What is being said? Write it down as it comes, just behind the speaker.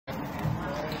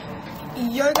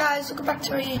Yo guys, welcome back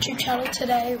to our YouTube channel.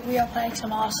 Today we are playing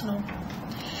some Aresnal.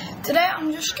 Today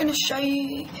I'm just going to show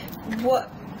you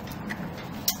what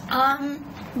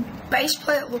base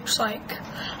play it looks like.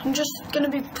 I'm just going to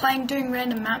be doing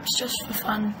random maps just for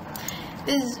fun.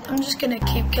 I'm just going to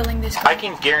keep killing this guy. I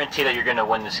can guarantee that you're going to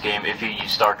win this game if you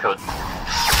use star code.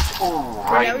 Ooh,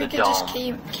 right in the dome. We can just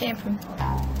keep camping.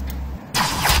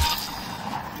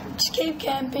 Just keep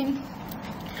camping.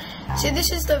 See,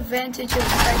 this is the advantage of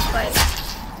base play.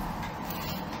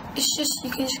 It's just, you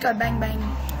can just go bang bang.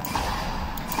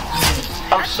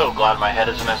 I'm so glad my head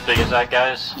isn't as big as that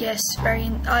guy's. Yes, very.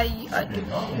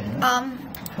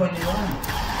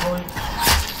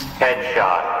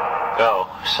 Headshot.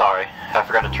 Oh, sorry. I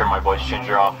forgot to turn my voice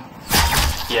changer off.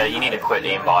 Yeah, you need to quit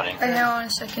aimbotting. Hang on a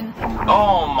second.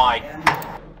 Oh my.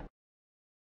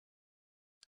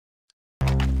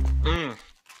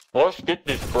 Let's get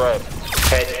this bread.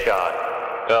 Headshot.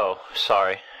 Oh,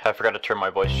 sorry. I forgot to turn my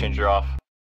voice changer off.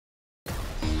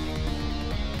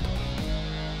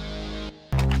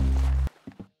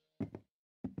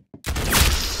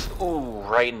 Ooh,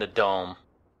 right in the dome.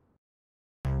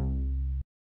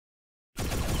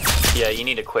 Yeah, you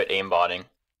need to quit aimbotting.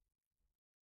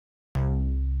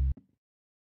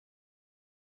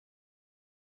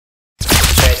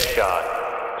 Headshot.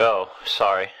 Oh,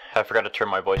 sorry. I forgot to turn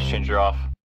my voice changer off.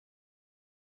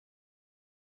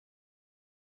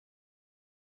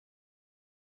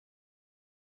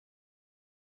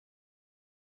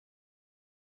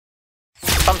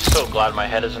 I'm so glad my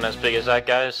head isn't as big as that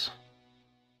guy's.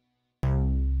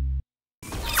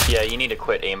 Yeah, you need to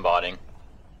quit aimbotting.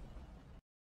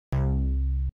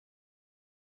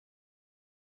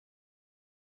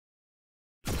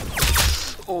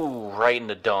 Ooh, right in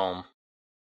the dome.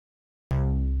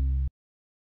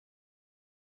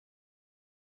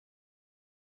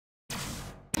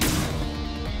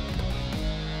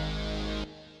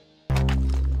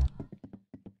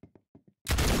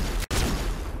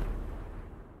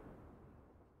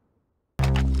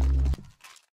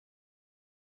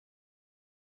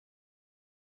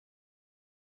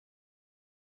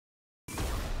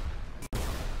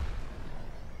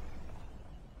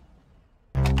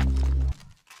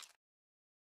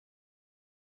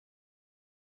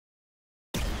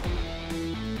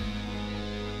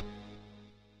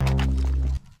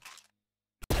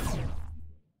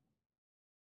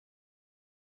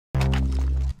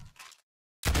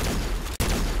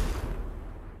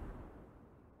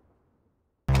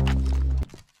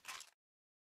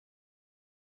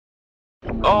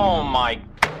 Oh my.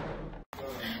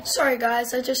 Sorry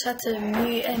guys, I just had to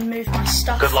mute and move my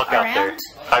stuff Good luck around. out there.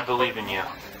 I believe in you.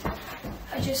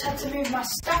 I just had to move my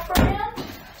stuff around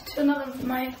to another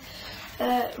room.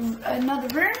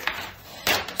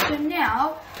 So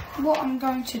now, what I'm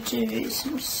going to do is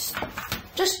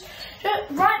just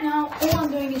right now, all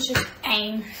I'm doing is just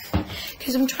aim,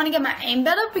 because I'm trying to get my aim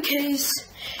better. Because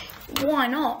why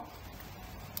not?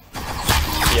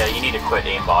 Yeah, you need to quit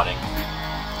aimbotting.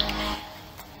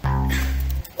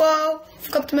 Whoa,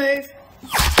 forgot to move.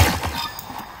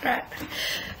 Right.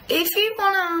 If you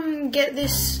want to get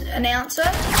this announcer,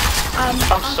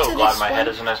 I'm so glad my head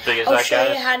isn't as big as that guy's. I'll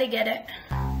show you how to get it.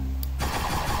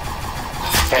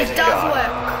 It does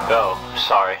work. Oh,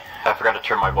 sorry. I forgot to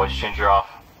turn my voice changer off.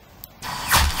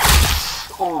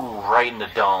 Ooh, right in the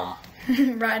dome.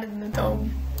 Right in the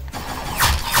dome.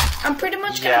 I'm pretty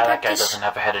much going to practice. Yeah, that guy doesn't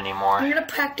have a head anymore. I'm going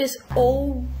to practice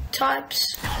all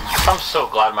types. I'm so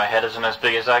glad my head isn't as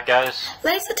big as that guy's.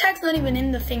 Laser tag's not even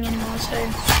in the thing anymore, so.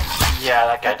 Yeah,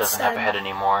 that guy doesn't have a head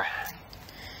anymore.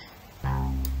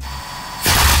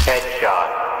 Headshot.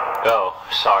 Oh,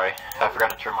 sorry. I forgot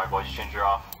to turn my voice changer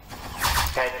off.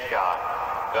 Headshot.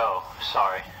 Oh,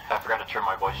 sorry. I forgot to turn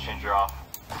my voice changer off.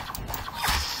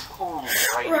 Ooh,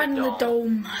 right in the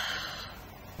dome.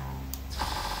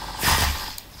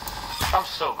 I'm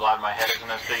so glad my head isn't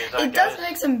as big as that It does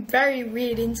make some very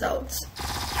weird insults.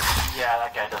 Yeah,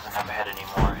 that guy doesn't have a head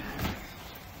anymore.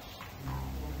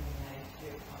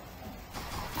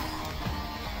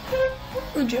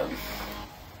 Good job.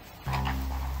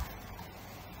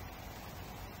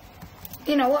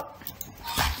 You know what?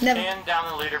 Never. And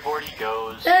down the leaderboard he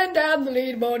goes. And down the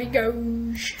leaderboard he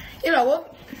goes. You know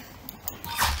what?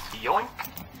 Yoink.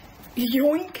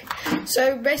 Yoink.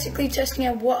 So basically testing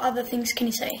out what other things can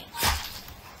he say.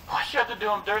 Why'd you have to do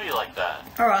him dirty like that?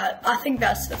 Alright, I think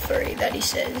that's the 3 that he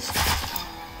says.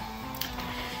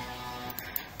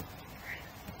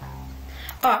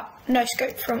 Alright, no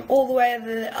scope from all the way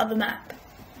over the other map.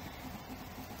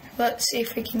 Let's see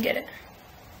if we can get it.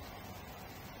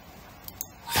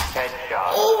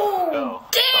 Headshot. Oh,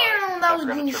 damn! That was a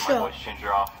good shot.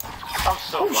 I'm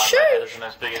so glad my head isn't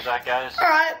as big as that guy's.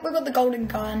 Alright, we got the golden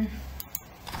gun.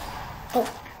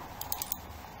 Oh.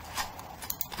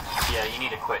 Yeah, you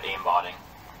need to quit aimbotting.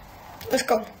 Let's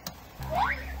go.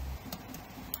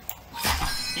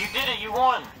 You did it, you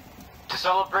won! To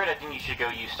celebrate, I think you should go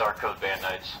use Star Code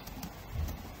Band-Aids.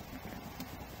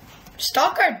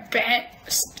 Star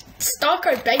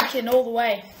Code bacon all the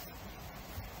way.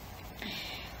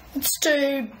 Let's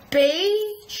do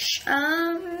beach.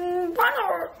 Why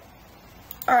not?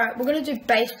 Alright, we're gonna do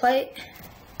base plate.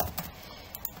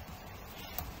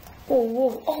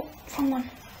 Whoa, oh, wrong one.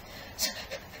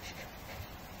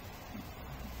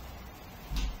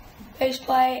 Base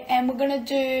plate, and we're gonna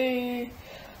do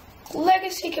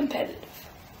legacy competitive.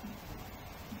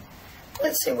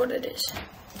 Let's see what it is.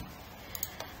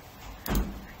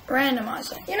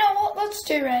 Randomizer. You know what? Let's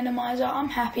do randomizer. I'm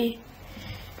happy.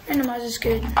 Randomizer's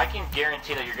good. I can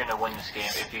guarantee that you're gonna win this game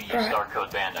if you use Star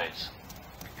Code Band-Aids.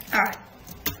 Alright.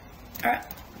 Alright.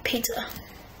 Pizza.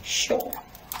 Sure.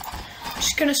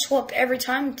 Just gonna swap every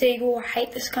time. Deagle, I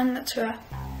hate this gun, that's right.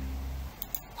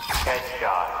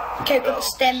 Headshot. Okay, got the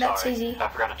stand, that's easy. I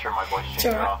forgot to turn my voice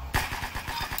changer off.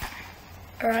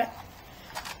 Alright.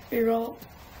 Reroll.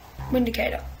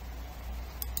 Windicator.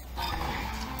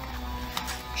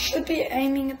 Should be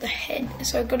aiming at the head,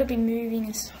 so I've got to be moving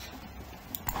and stuff.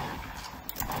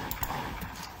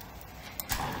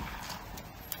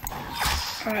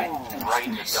 Alright, that was right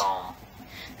in nice. the dome.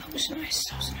 That was nice,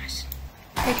 that was nice.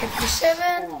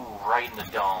 AK-47. Ooh, right in the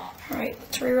dome. Alright,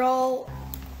 let's reroll.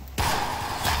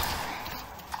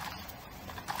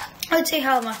 Let's see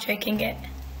how much I can get.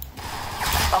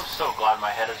 I'm so glad my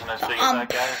head isn't as big as that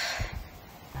guy's.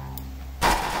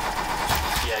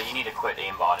 Yeah, you need to quit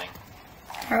aimbotting.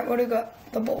 Alright, what do we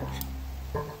got? The balls.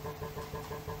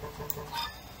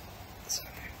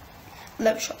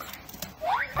 Level shotgun.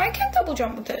 I can double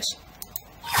jump with this.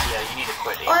 Yeah, you need to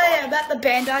quit aimbotting. Oh yeah, about the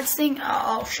Band-Aids thing,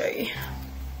 I'll show you.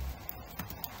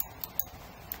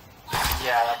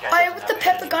 Yeah, that guy Oh yeah, doesn't with have the a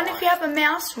pepper head gun, anymore. if you have a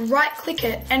mouse, right click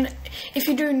it, and if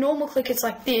you do normal click, it's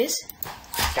like this.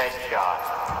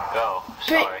 Headshot. Oh,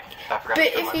 sorry. I forgot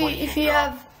to turn my voice changer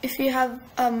off. If you have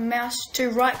a mouse, do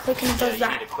right click and it does you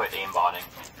that. need to quit aimbotting.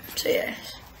 So yeah,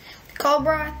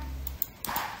 Cobra.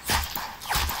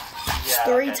 Yeah,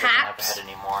 3 that guy doesn't have a taps head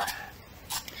anymore.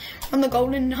 On the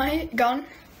golden knight gun.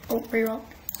 Oh, reroll.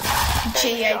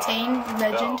 G18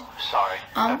 legend. Oh, sorry.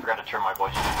 I forgot to turn my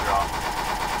voice changer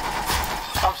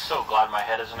off. I'm so glad my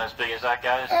head isn't as big as that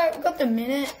guy's. Alright, we got the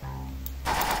minute.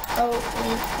 Oh,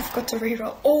 I forgot to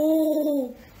reroll.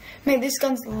 Oh, man, this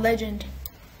gun's legend.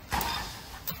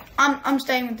 I'm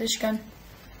staying with this gun.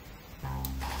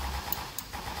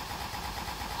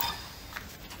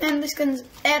 Man, this gun's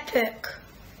epic.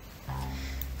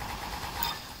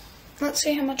 Let's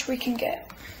see how much we can get.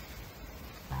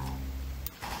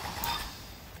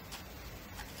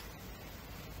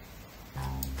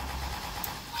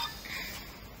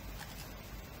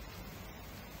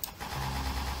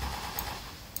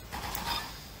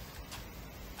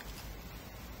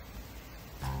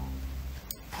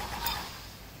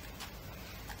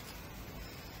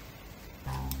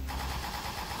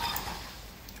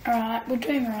 Alright, we're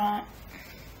doing alright.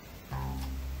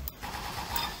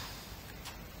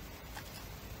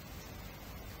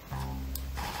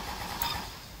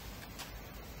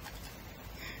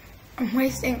 I'm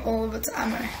wasting all of its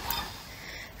ammo.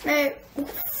 No.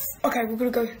 Okay, we're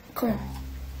gonna go. Come on.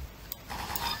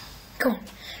 Come on.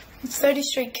 30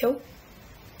 straight kill.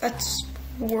 That's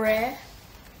rare.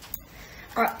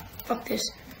 Alright, fuck this.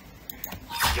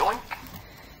 Yoink.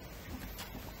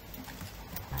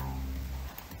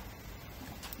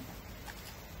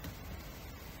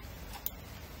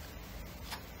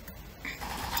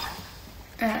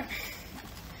 Alright.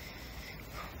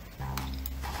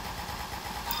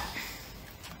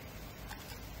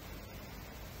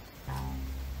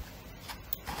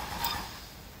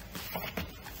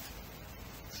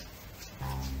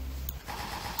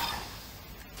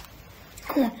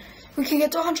 Come on, we can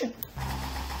get to 100.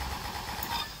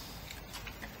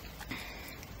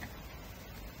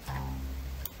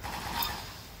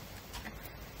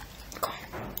 Come on.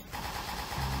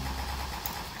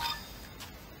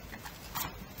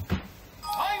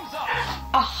 Time's up.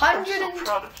 100 I'm so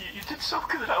proud of you. You did so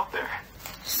good out there.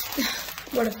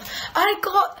 Whatever. I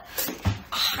got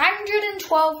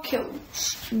 112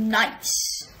 kills.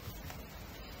 Nice.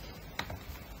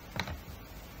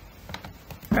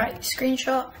 Right,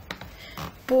 screenshot.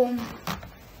 Boom.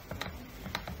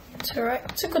 It's alright.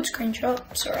 It's a good screenshot.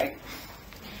 It's alright.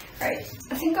 Right.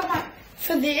 I think I might.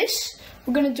 For this,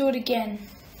 we're gonna do it again.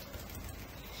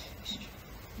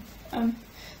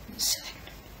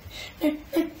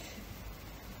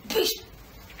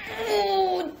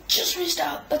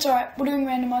 That's alright. We're doing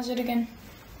randomizer again.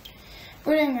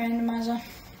 We're doing randomizer.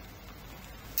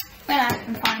 When I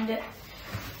can find it.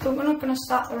 But we're not going to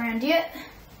start the round yet.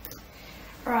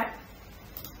 Alright.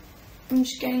 I'm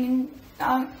just getting in.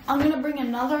 I'm going to bring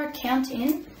another account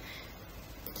in.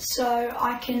 So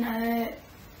I can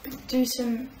do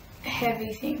some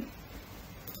heavy thing.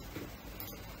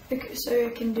 So I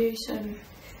can do some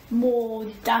more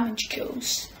damage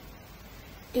kills.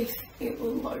 If it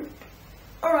will load.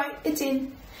 Alright, it's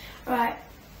in. Alright.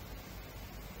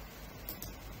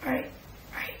 Alright.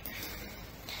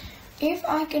 If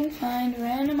I can find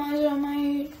randomizer on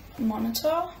my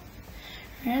monitor.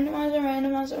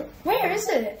 Randomizer. Where is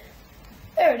it?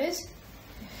 There it is.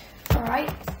 Alright.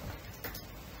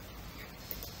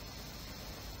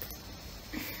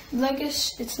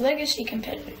 It's legacy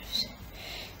competitors.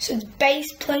 So it's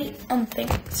base plate on thing.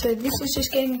 So this is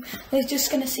just getting, we're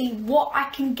just gonna see what I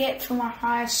can get for my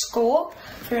highest score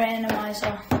for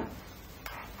randomizer.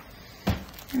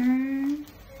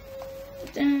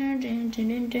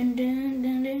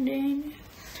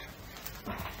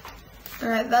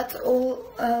 Alright, that's all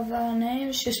of our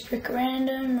names. Just pick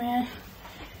random.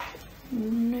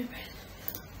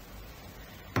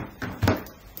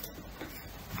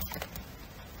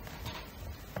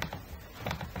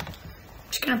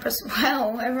 Just gonna press.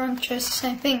 Wow, everyone chose the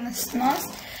same thing. That's nice.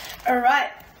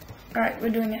 Alright, we're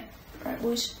doing it. Alright,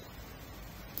 boys.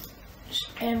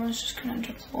 Everyone's just gonna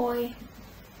deploy.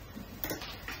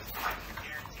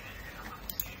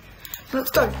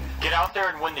 Let's go. Get out there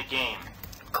and win the game.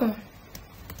 Come on.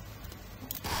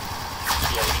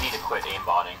 Yeah, you need to quit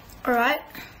aimbotting. Alright.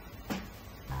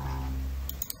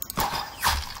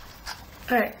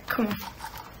 Alright, come on.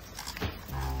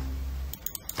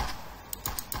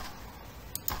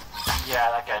 Yeah,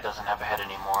 that guy doesn't have a head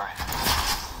anymore.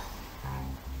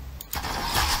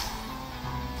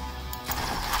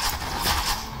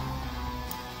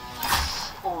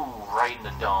 Ooh, right in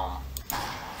the dome.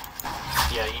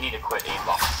 Yeah, you need to quit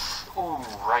aimbot.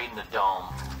 Ooh, right in the dome.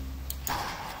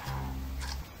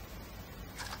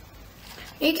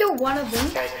 You kill one of them.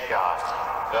 Headshot.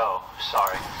 Oh,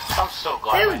 sorry. I'm so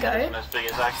glad There my we head go. isn't as big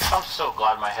as that. I'm so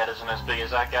glad my head isn't as big as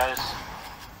that guy's.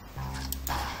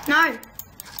 No.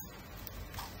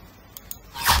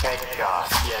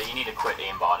 Headshot. Yeah, you need to quit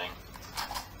aimbotting.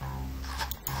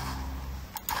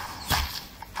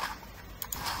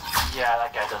 Yeah,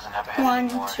 that guy doesn't have a head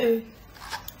anymore. 1, 2.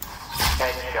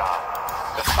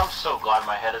 Headshot. I'm so glad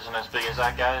my head isn't as big as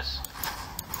that guy's.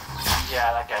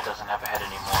 Yeah, that guy doesn't have a head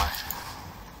anymore.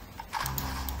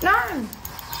 No.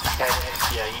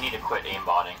 Yeah, you need to quit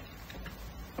aimbotting.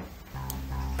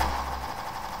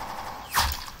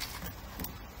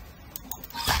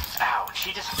 Ouch,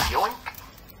 he just yoink.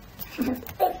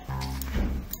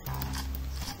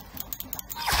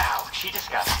 Ouch, he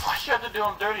just got. Why'd you have to do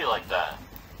him dirty like that?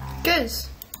 Cause.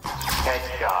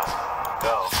 Headshot.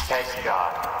 Oh,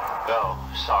 headshot.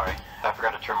 Oh, sorry. I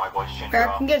forgot to turn my voice changer I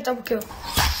off. can get a double kill.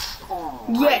 Ooh,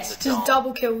 Yes, right in the just dome.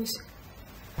 double kills.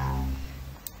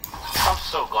 I'm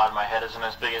so glad my head isn't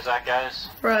as big as that guy's.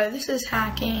 Bro, this is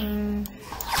hacking.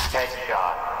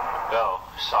 Headshot. Oh,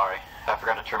 sorry. I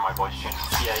forgot to turn my voice changer.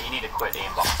 Yeah, you need to quit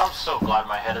aimbot. I'm so glad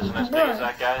my head isn't as big as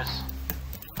that guy's.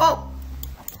 Oh.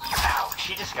 Ouch,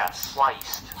 he just got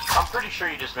sliced. I'm pretty sure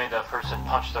you just made that person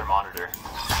punch their monitor.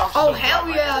 Oh, hell glad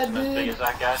my yeah, head isn't as big dude. as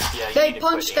that guy. Yeah, you They need to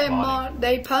quit punched their aimbotting.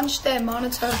 they punched their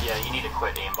monitor. Yeah, you need to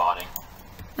quit aimbotting.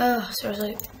 Oh,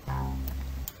 seriously.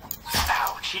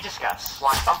 Ouch, he just got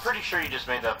sliced. I'm pretty sure you just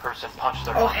made that person punch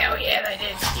their Oh, monitor. hell yeah, they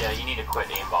did. Yeah, you need to quit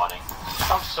aimbotting.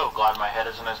 I'm so glad my head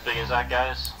isn't as big as that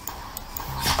guy's.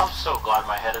 I'm so glad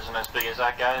my head isn't as big as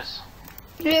that guy's.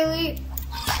 Really?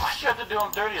 Why'd you have to do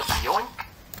him dirty? Yoink.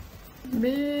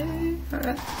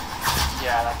 Alright.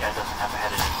 Yeah, that guy doesn't have a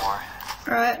head anymore.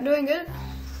 Alright, doing good.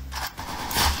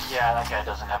 Yeah, that guy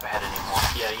doesn't have a head anymore.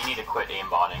 Yeah, you need to quit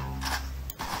aimbotting.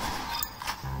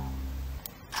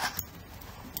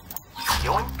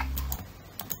 Yoink.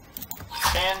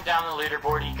 And down the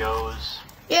leaderboard he goes.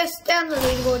 Yes, down the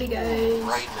leaderboard he goes.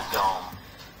 Right in the dome.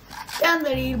 Down the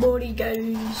leaderboard he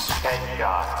goes.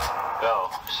 Headshot.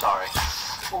 Oh, sorry.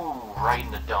 Ooh, right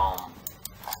in the dome.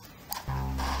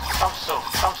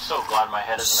 I'm so glad my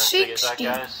head isn't as big as that 60.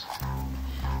 guy's.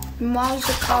 Miles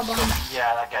of carbon.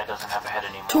 Yeah, that guy doesn't have a head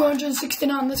anymore.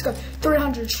 269, let's go.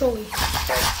 300, surely. Ooh,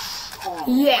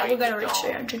 Yeah, right we're in gonna the reach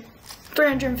dome. 300.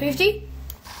 350?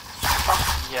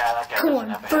 Yeah, that guy Come doesn't on,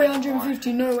 have a head anymore.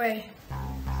 350, no way.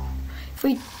 If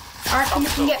we, I reckon we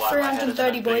can get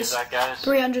 330, boys.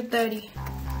 330.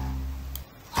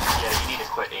 Yeah, you need to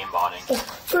quit aimbotting. Oh,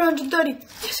 330.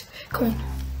 Yes, come on.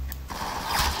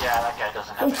 Yeah, that guy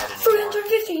doesn't have Oh, a head anymore.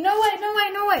 350. No way, no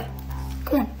way, no way.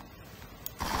 Come on.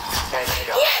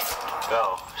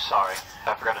 Oh, sorry.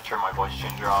 I forgot to turn my voice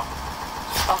changer off.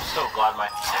 I'm so glad my...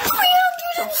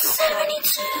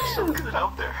 372! So good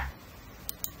out there.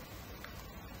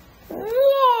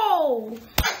 Whoa!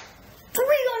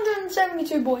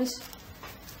 372, boys.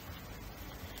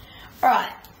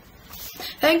 Alright.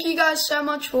 Thank you guys so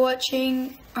much for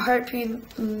watching. I hope you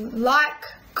like,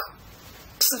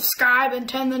 subscribe, and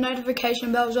turn the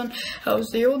notification bells on. I'll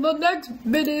see you in the next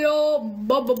video.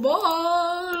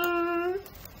 Bye-bye-bye.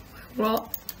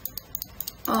 What?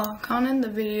 Oh, can't end the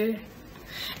video.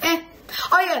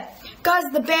 Oh yeah, guys,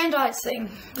 the Bandite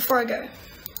thing, before I go.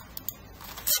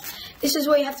 This is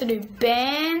what you have to do.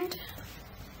 Band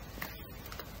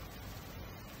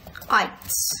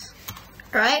ites.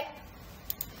 Right?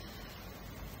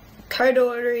 Code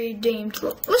already deemed.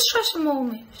 Let's try some more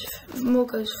moves. More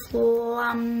goes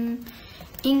flamingo.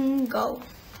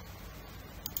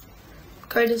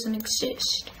 Code doesn't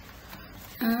exist.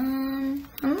 I'm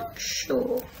not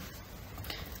sure.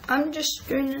 I'm just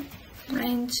doing it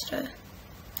instead.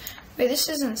 Wait, this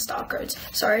isn't star codes.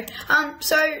 Sorry.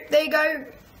 So there you go.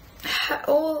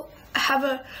 All have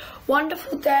a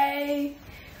wonderful day.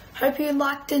 Hope you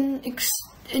liked and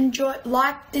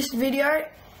liked this video,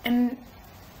 and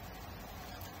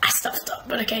I stuffed up.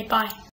 But okay, bye.